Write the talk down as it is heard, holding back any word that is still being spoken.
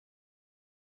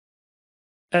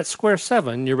At square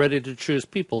 7, you're ready to choose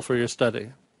people for your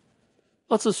study.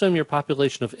 Let's assume your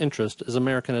population of interest is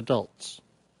American adults.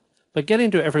 But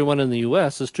getting to everyone in the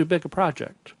U.S. is too big a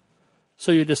project,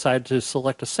 so you decide to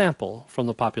select a sample from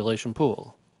the population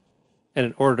pool. And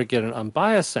in order to get an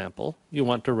unbiased sample, you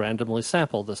want to randomly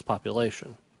sample this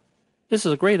population. This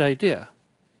is a great idea,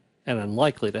 and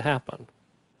unlikely to happen.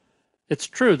 It's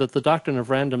true that the doctrine of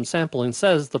random sampling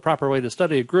says the proper way to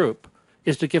study a group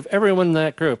is to give everyone in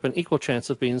that group an equal chance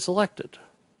of being selected.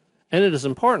 And it is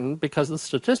important because the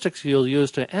statistics you'll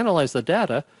use to analyze the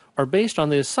data are based on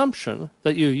the assumption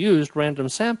that you used random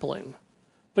sampling.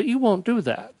 But you won't do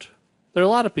that. There are a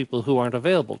lot of people who aren't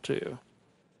available to you.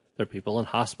 There are people in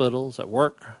hospitals, at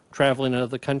work, traveling in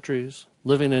other countries,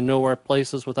 living in nowhere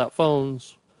places without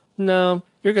phones. No,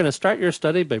 you're going to start your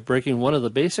study by breaking one of the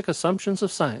basic assumptions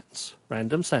of science,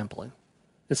 random sampling.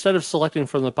 Instead of selecting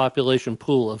from the population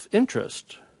pool of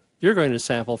interest, you're going to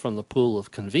sample from the pool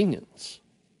of convenience.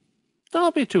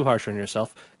 Don't be too harsh on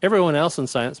yourself. Everyone else in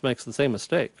science makes the same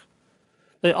mistake.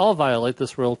 They all violate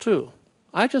this rule too.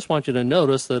 I just want you to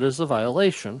notice that it is a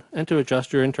violation and to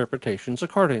adjust your interpretations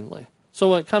accordingly.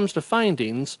 So when it comes to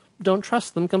findings, don't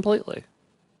trust them completely.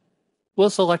 We'll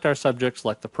select our subjects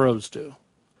like the pros do.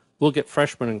 We'll get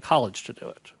freshmen in college to do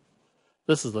it.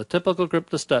 This is the typical group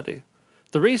to study.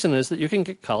 The reason is that you can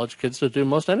get college kids to do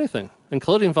most anything,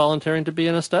 including volunteering to be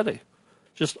in a study.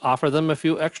 Just offer them a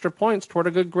few extra points toward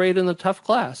a good grade in the tough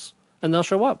class, and they'll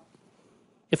show up.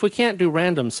 If we can't do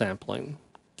random sampling,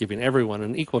 giving everyone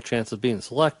an equal chance of being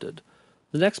selected,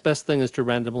 the next best thing is to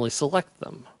randomly select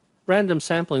them. Random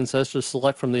sampling says to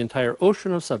select from the entire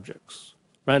ocean of subjects.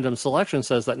 Random selection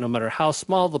says that no matter how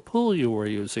small the pool you were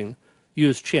using,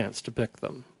 use chance to pick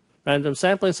them. Random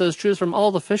sampling says choose from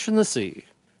all the fish in the sea.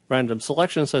 Random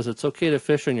selection says it's okay to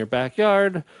fish in your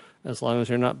backyard as long as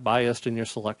you're not biased in your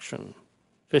selection.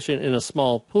 Fishing in a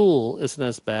small pool isn't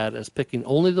as bad as picking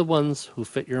only the ones who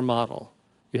fit your model.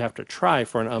 You have to try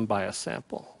for an unbiased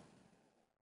sample.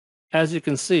 As you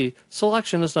can see,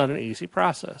 selection is not an easy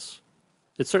process.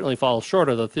 It certainly falls short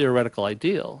of the theoretical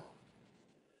ideal.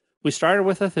 We started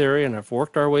with a theory and have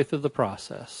worked our way through the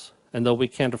process. And though we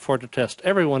can't afford to test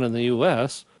everyone in the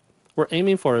U.S., we're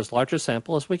aiming for as large a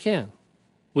sample as we can.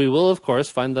 We will, of course,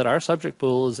 find that our subject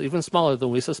pool is even smaller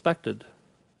than we suspected.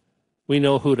 We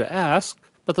know who to ask,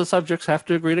 but the subjects have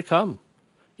to agree to come.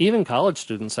 Even college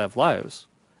students have lives,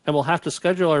 and we'll have to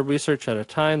schedule our research at a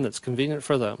time that's convenient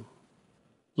for them.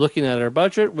 Looking at our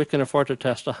budget, we can afford to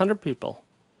test 100 people.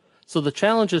 So the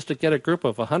challenge is to get a group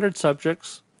of 100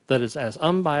 subjects that is as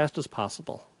unbiased as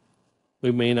possible.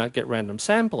 We may not get random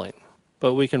sampling,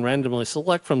 but we can randomly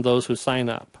select from those who sign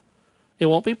up. It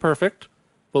won't be perfect,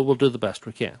 but we'll do the best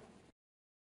we can.